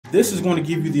This is going to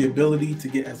give you the ability to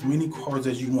get as many cards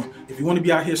as you want. If you want to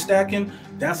be out here stacking,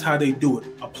 that's how they do it.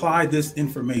 Apply this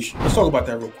information. Let's talk about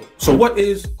that real quick. So what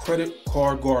is credit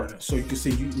card gardening? So you can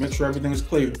see, you make sure everything is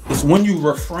clear. It's when you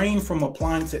refrain from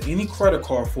applying to any credit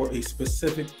card for a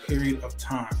specific period of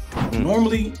time.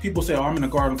 Normally, people say, oh, I'm in a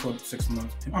garden for 6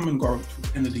 months. I'm in a garden for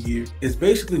the end of the year. It's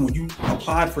basically when you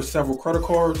applied for several credit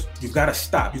cards, you've got to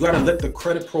stop. You got to let the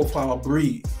credit profile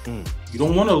breathe. You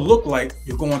don't want to look like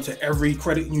you're going to every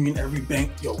credit union, every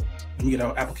bank. Yo, let me get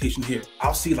an application here.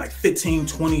 I'll see like 15,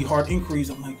 20 hard inquiries.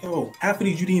 I'm like, yo, half of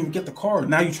these you didn't even get the card.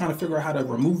 Now you're trying to figure out how to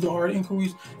remove the hard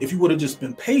inquiries. If you would have just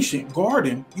been patient,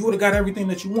 garden, you would have got everything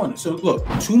that you wanted. So look,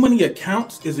 too many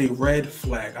accounts is a red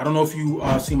flag. I don't know if you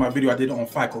see my video I did on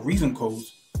FICO reason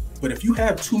codes, but if you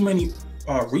have too many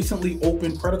recently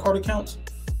opened credit card accounts,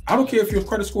 I don't care if your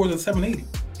credit score is at 780.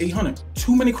 800.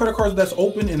 Too many credit cards that's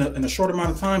open in a short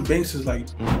amount of time. Banks is like,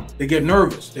 they get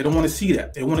nervous. They don't want to see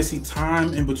that. They want to see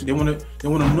time in between. They want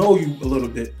to know you a little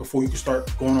bit before you can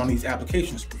start going on these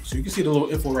applications. So you can see the little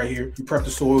info right here. You prep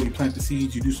the soil, you plant the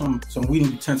seeds, you do some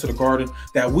weeding, you tend to the garden.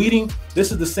 That weeding,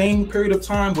 this is the same period of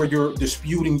time where you're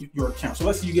disputing your account. So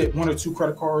let's say you get 1 or 2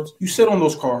 credit cards. You sit on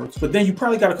those cards, but then you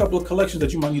probably got a couple of collections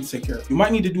that you might need to take care of. You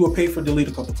might need to do a pay for delete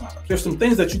a couple times. There's some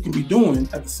things that you can be doing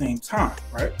at the same time,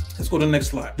 right? Let's go to the next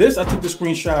slide. This, I took the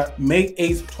screenshot May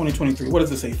 8th, 2023. What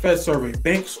does it say? Fed survey.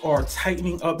 Banks are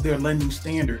tightening up their lending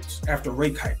standards after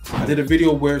rate hikes. I did a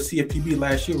video where CFPB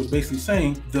last year was basically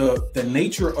saying the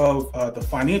nature of the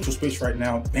financial space right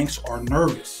now, banks are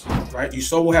nervous, right? You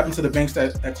saw what happened to the banks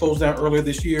that closed down earlier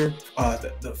this year.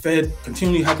 The Fed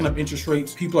continually hiking up interest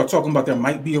rates. People are talking about there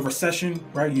might be a recession,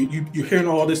 right? You're hearing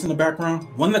all this in the background.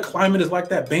 When the climate is like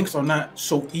that, banks are not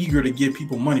so eager to give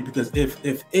people money because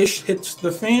if ish hits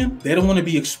the fan, they don't want to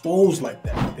be exposed like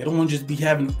that. They don't want to just be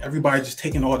having everybody just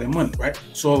taking all their money, right?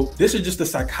 So this is just the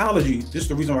psychology. This is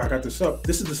the reason why I got this up.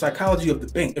 This is the psychology of the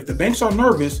bank. If the banks are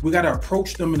nervous, we got to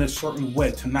approach them in a certain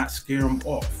way to not scare them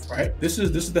off, right? This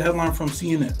is the headline from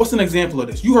CNN. What's an example of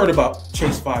this? You heard about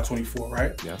Chase 524,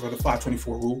 right? Yeah. Or the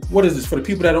 524 rule. What is this for the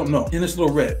people that don't know? In this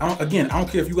little red, I don't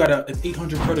care if you got an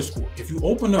 800 credit score. If you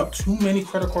open up too many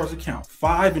credit cards account,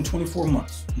 5 in 24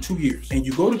 months, in 2 years, and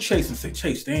you go to Chase and say,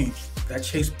 Chase, dang, that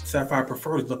Chase Sapphire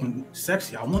Preferred is looking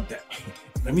sexy. I want that.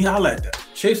 Let me holler at that.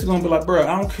 Chase is gonna be like, bro,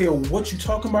 I don't care what you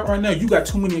talking about right now. You got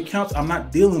too many accounts. I'm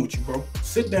not dealing with you, bro.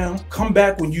 Sit down. Come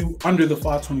back when you under the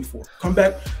 524. Come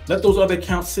back. Let those other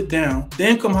accounts sit down.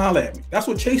 Then come holler at me. That's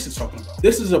what Chase is talking about.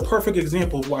 This is a perfect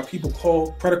example of why people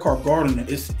call credit card gardening.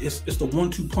 It's the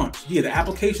 1-2 punch. Yeah, the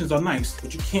applications are nice,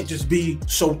 but you can't just be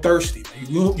so thirsty.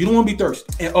 You don't want to be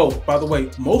thirsty. And oh, by the way,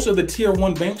 most of the tier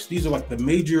 1 banks, these are like the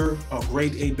major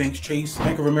grade A banks, Chase,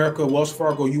 Bank of America, Wells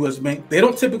Fargo, US Bank. They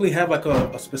don't typically have like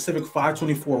a specific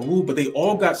 524 rule, but they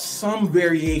all got some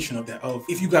variation of that. Of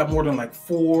if you got more than like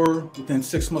 4 within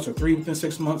 6 months or 3 within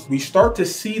 6 months, we start to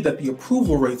see that the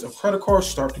approval rates of credit cards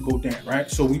start to go down, right?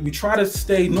 So we try to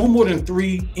stay no more than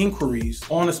 3 inquiries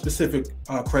on a specific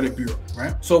credit bureau,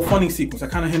 right? So funding sequence, I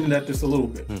kind of hinted at this a little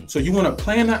bit. So you want to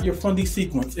plan out your funding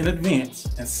sequence in advance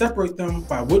and separate them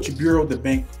by which bureau the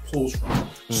bank pulls from.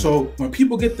 So when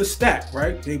people get the stack,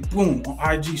 right, they boom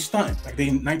on IG stunting, like they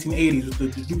in 1980s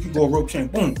with the Dookie Gold rope chain,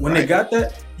 boom. When they got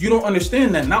that, you don't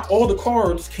understand that not all the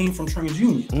cards came from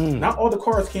TransUnion. Not all the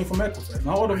cards came from Equifax.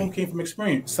 Not all of them came from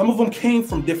Experian. Some of them came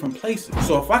from different places.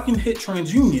 So if I can hit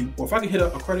TransUnion, or if I can hit a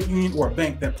credit union or a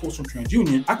bank that pulls from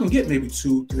TransUnion, I can get maybe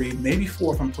 2, 3, maybe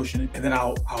 4 if I'm pushing it, and then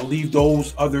I'll leave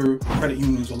those other credit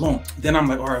unions alone. Then I'm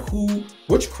like, all right,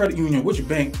 which credit union, which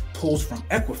bank pulls from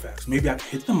Equifax? Maybe I can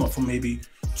hit them up for maybe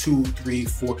 2, 3,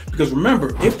 4. Because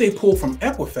remember, if they pull from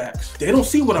Equifax, they don't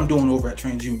see what I'm doing over at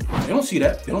TransUnion. They don't see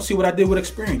that. They don't see what I did with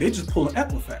Experian. They just pull an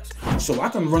Equifax. So I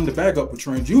can run the bag up with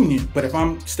TransUnion, but if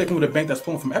I'm sticking with a bank that's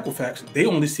pulling from Equifax, they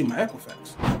only see my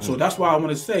Equifax. So that's why I want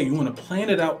to say you want to plan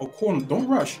it out accordingly. Don't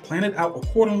rush. Plan it out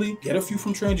accordingly. Get a few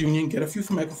from TransUnion, get a few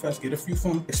from Equifax, get a few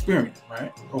from Experian,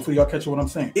 right? Hopefully y'all catch what I'm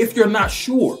saying. If you're not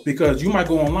sure, because you might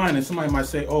go online and somebody might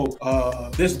say,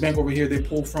 this bank over here, they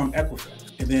pull from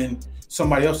Equifax. And then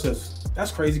somebody else says,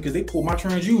 that's crazy because they pulled my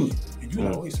TransUnion. And you're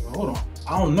like, wait, so hold on.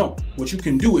 I don't know. What you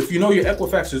can do, if you know your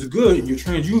Equifax is good and your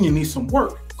TransUnion needs some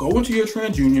work, go into your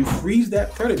TransUnion, freeze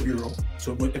that credit bureau.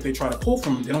 So if they try to pull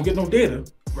from it, they don't get no data,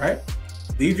 right?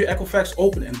 Leave your Equifax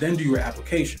open and then do your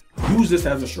application. Use this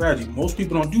as a strategy. Most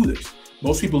people don't do this.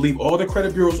 Most people leave all their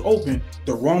credit bureaus open.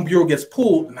 The wrong bureau gets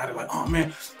pulled. And now they're like, oh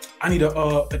man, I need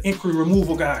an inquiry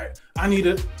removal guide.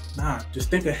 Just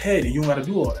think ahead and you don't got to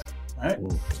do all that. All right,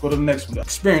 let's go to the next one.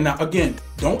 Experian. Now, again,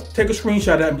 don't take a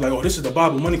screenshot of that and be like, oh, this is the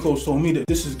Bible Money Code told me that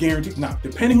this is guaranteed. Now,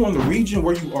 depending on the region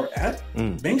where you are at,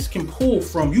 banks can pull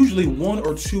from usually 1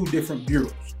 or 2 different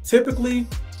bureaus. Typically,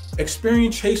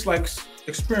 Experian, Chase likes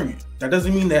Experian. That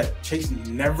doesn't mean that Chase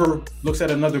never looks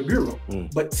at another bureau,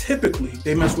 but typically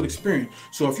they mess with Experian.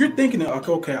 So if you're thinking that,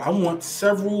 okay, I want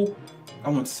several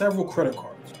credit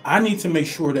cards, I need to make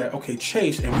sure that, okay,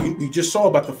 Chase, and we just saw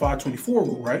about the 524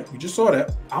 rule, right? We just saw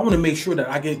that. I want to make sure that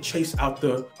I get Chase out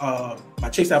the, my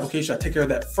Chase application, I take care of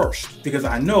that first. Because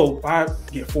I know if I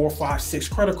get 4, 5, 6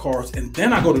 credit cards and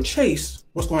then I go to Chase,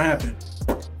 what's going to happen?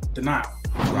 Denial.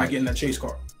 I'm not getting that Chase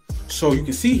card. So you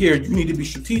can see here, you need to be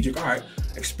strategic. All right,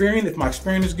 Experian, if my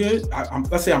Experian is good,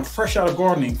 let's say I'm fresh out of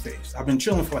gardening phase. I've been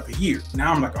chilling for like a year.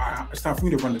 Now I'm like, all right, it's time for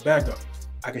me to run the back up.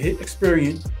 I can hit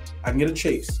Experian, I can get a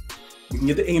Chase. We can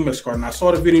get the Amex card. And I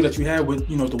saw the video that you had with,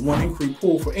 the one inquiry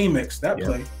pool for Amex, that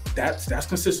play. That's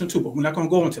consistent too, but we're not going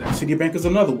to go into that. Citibank is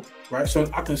another one, right? So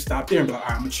I can stop there and be like, all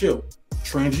right, I'm going to chill.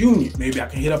 TransUnion, maybe I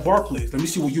can hit up Barclays. Let me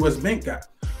see what US Bank got.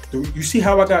 You see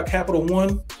how I got Capital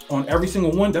One on every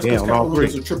single one? That's because Capital One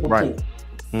is a triple pool.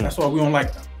 That's why we don't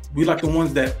like them. We like the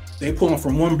ones that they pull them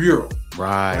from one bureau.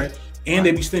 Right? And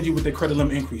they be stingy with their credit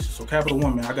limit increases. So Capital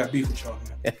One, man, I got beef with y'all,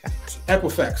 man.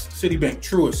 Equifax, Citibank,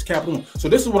 Truist, Capital One. So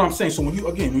this is what I'm saying. So when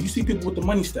you see people with the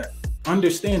money stack,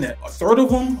 understand that a third of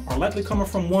them are likely coming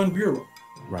from one bureau.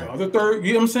 Right. The other third,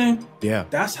 you know what I'm saying? Yeah.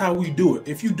 That's how we do it.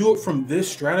 If you do it from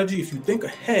this strategy, if you think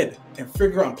ahead and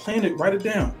figure out and plan it, write it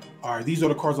down. All right, these are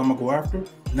the cards I'm going to go after.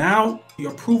 Now, the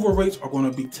approval rates are going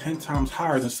to be 10 times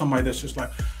higher than somebody that's just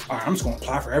like, all right, I'm just going to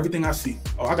apply for everything I see.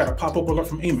 Oh, I got a pop-up alert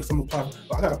from Amex. I'm going to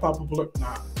apply. I got a pop-up alert.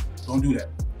 Nah, don't do that.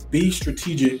 Be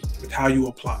strategic with how you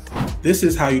apply. This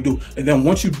is how you do. And then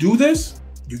once you do this,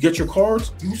 you get your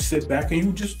cards, you sit back and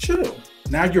you just chill.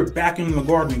 Now you're back in the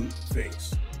gardening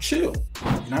phase. Chill.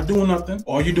 You're not doing nothing.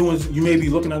 All you're doing is you may be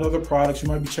looking at other products. You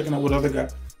might be checking out what other guy,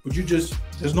 but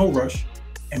there's no rush.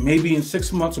 And maybe in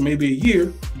 6 months or maybe a year,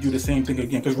 you do the same thing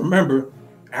again. Because remember,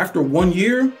 after 1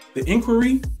 year, the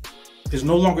inquiry is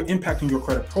no longer impacting your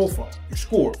credit profile, your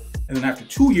score. And then after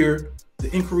 2 years,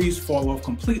 the inquiries fall off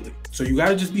completely. So you got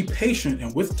to just be patient.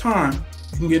 And with time,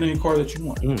 you can get any card that you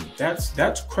want.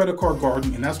 That's credit card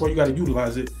gardening. And that's why you got to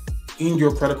utilize it in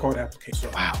your credit card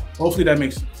application. Wow. Hopefully that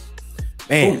makes sense.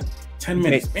 Man. Boom. 10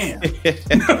 minutes, man.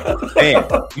 Man,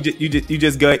 you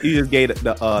just gave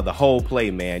the whole play,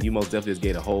 man. You most definitely just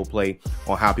gave a whole play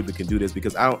on how people can do this,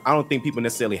 because I don't think people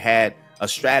necessarily had a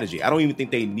strategy. I don't even think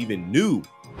they even knew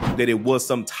that it was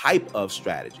some type of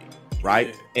strategy, right?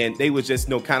 Yeah. And they was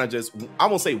just kind of just, I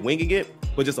won't say winging it,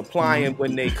 but just applying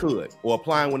when they could, or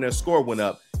applying when their score went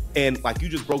up. And like you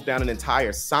just broke down an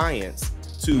entire science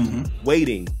to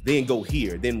waiting, then go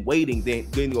here, then waiting,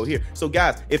 then go here. So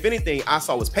guys, if anything I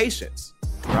saw was patience,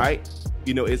 right?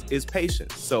 It's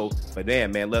patience. So, but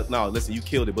man, listen, you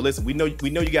killed it. But listen, we know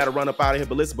you got to run up out of here.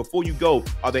 But listen, before you go,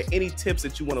 are there any tips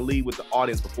that you want to leave with the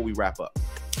audience before we wrap up?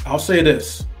 I'll say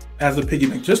this as a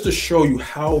piggyback, just to show you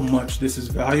how much this is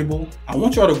valuable. I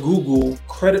want y'all to Google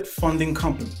credit funding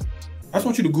company. I just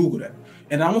want you to Google that.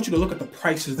 And I want you to look at the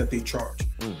prices that they charge.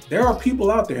 There are people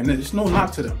out there, and there's no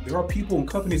knock to them. There are people and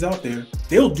companies out there,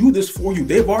 they'll do this for you.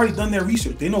 They've already done their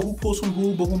research. They know who pulls from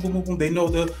who, boom, boom, boom, boom, boom. They know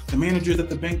the managers at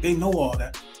the bank. They know all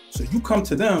that. So you come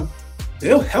to them,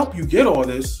 they'll help you get all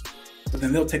this, but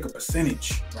then they'll take a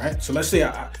percentage, right? So let's say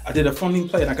I did a funding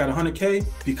play and I got 100K.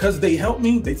 Because they helped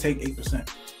me, they take 8%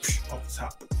 off the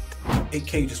top.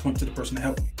 8K just went to the person that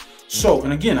helped me. So,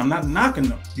 and again, I'm not knocking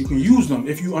them. You can use them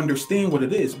if you understand what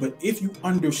it is. But if you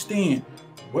understand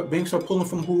what banks are pulling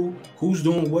from who's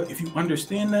doing what, if you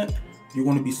understand that, you're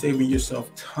going to be saving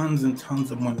yourself tons and tons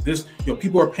of money.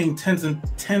 People are paying tens of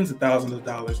thousands of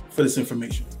dollars for this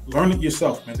information. Learn it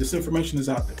yourself, man. This information is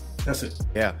out there. That's it.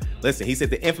 Yeah. Listen, he said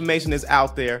the information is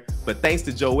out there, but thanks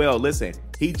to Joel, listen,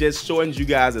 he just shortens you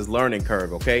guys' learning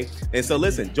curve, okay? And so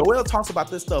listen, Joel talks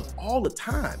about this stuff all the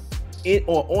time.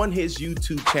 On his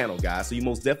YouTube channel, guys. So you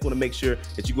most definitely want to make sure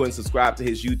that you go and subscribe to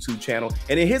his YouTube channel.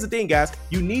 And then here's the thing, guys,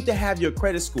 you need to have your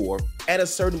credit score at a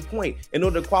certain point in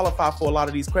order to qualify for a lot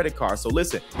of these credit cards. So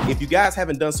listen, if you guys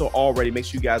haven't done so already, make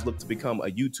sure you guys look to become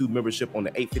a YouTube membership on the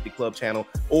 850 Club channel,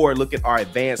 or look at our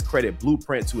advanced credit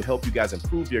blueprint to help you guys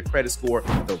improve your credit score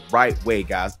the right way,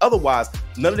 guys. Otherwise,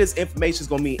 none of this information is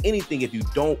going to mean anything if you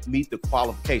don't meet the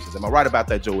qualifications. Am I right about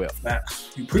that, Joel? Facts.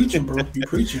 You preaching, bro. You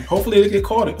preaching. Hopefully they get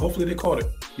caught it. They caught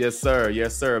it. Yes, sir.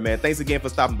 Yes, sir, man. Thanks again for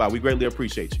stopping by. We greatly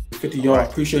appreciate you. 50 y'all. Right.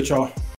 Appreciate y'all.